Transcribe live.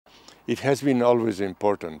it has been always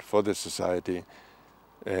important for the society,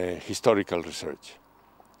 historical research,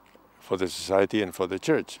 for the society and for the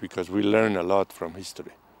church, because we learn a lot from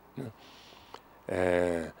history.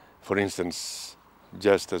 For instance,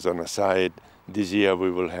 just as an aside, this year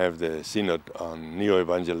we will have the Synod on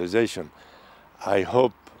Neo-Evangelization. I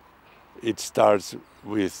hope it starts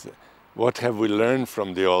with what have we learned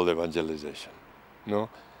from the old evangelization?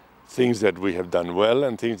 Things that we have done well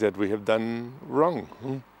and things that we have done wrong.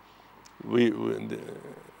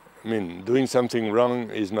 I mean, doing something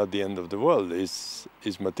wrong is not the end of the world. It's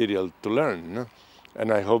material to learn,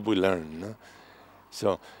 and I hope we learn.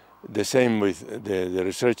 So the same with the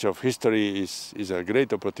research of history is a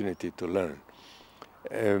great opportunity to learn.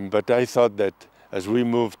 But I thought that as we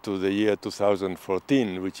move to the year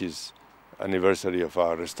 2014, which is anniversary of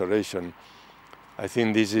our restoration, I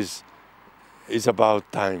think this is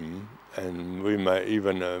about time, and we might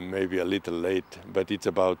even maybe a little late, but it's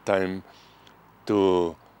about time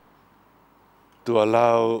to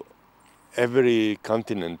allow every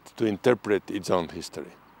continent to interpret its own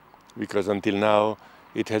history. Because until now,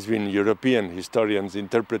 it has been European historians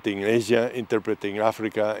interpreting Asia, interpreting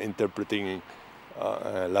Africa, interpreting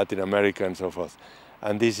Latin America, and so forth.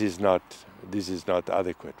 And this is not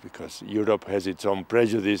adequate, because Europe has its own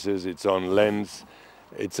prejudices, its own lens,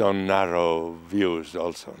 its own narrow views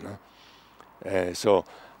also. So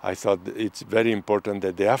I thought it's very important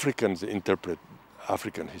that the Africans interpret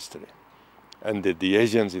African history and that the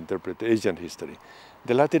Asians interpret Asian history.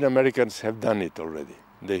 The Latin Americans have done it already.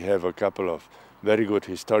 They have a couple of very good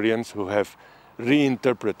historians who have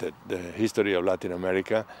reinterpreted the history of Latin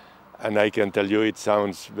America, and I can tell you it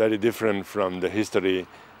sounds very different from the history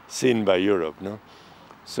seen by Europe.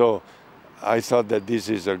 So I thought that this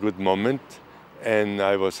is a good moment, and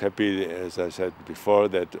I was happy, as I said before,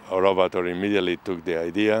 that Orovator immediately took the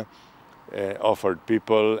idea, offered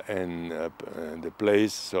people and the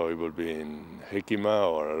place, so it will be in Hekima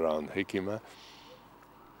or around Hekima.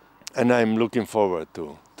 And I'm looking forward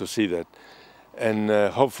to see that. And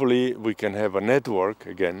hopefully we can have a network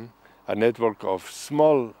again, a network of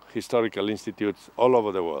small historical institutes all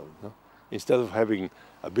over the world. Instead of having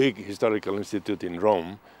a big historical institute in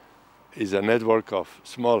Rome, is a network of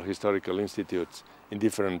small historical institutes in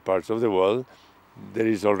different parts of the world. There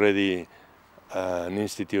is already an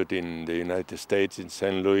institute in the United States, in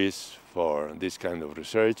St. Louis, for this kind of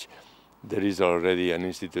research. There is already an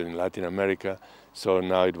institute in Latin America. So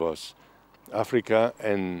now it was Africa,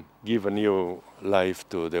 and give a new life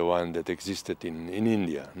to the one that existed in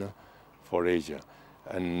India, for Asia.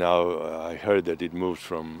 And now I heard that it moves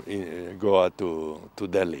from Goa to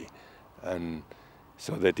Delhi. And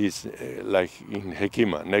so that is like in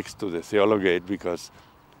Hekima, next to the Theologate, because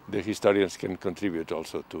the historians can contribute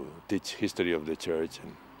also to teach history of the church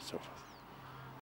and so forth.